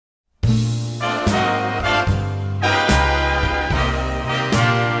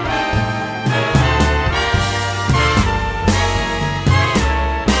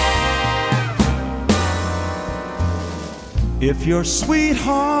If your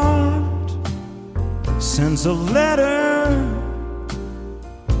sweetheart sends a letter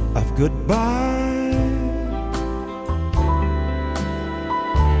of goodbye,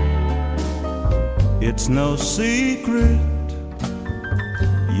 it's no secret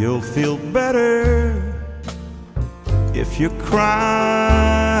you'll feel better if you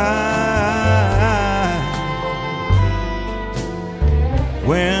cry.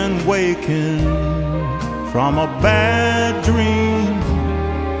 When waking from a bad dream,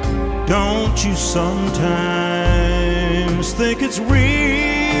 don't you sometimes think it's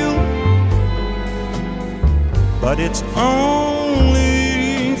real? But it's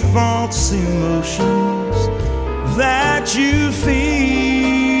only false emotions that you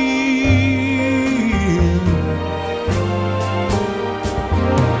feel.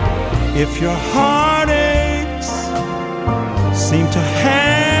 If your heartaches seem to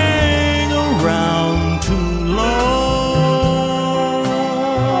hang around too long,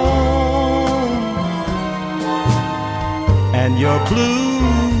 and your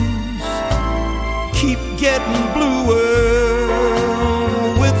blues keep getting bluer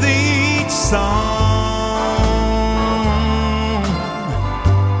with each song,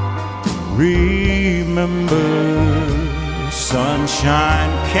 remember,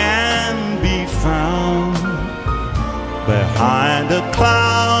 sunshine can be found behind a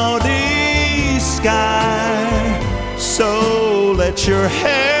cloudy sky. So let your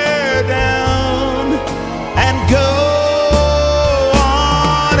hair down and go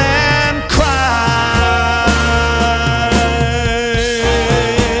on and cry.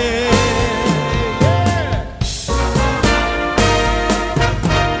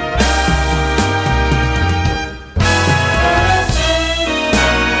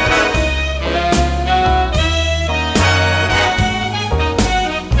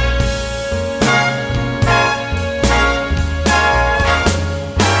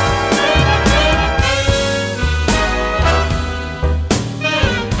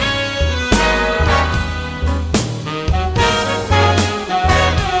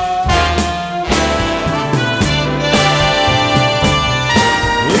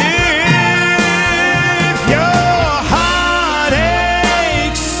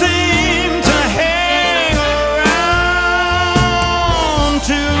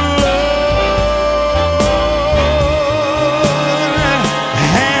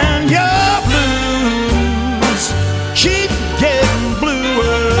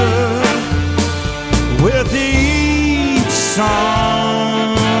 With each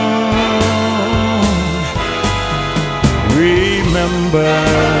song, remember,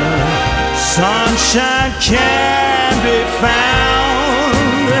 sunshine can be found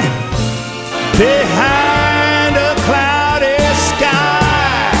behind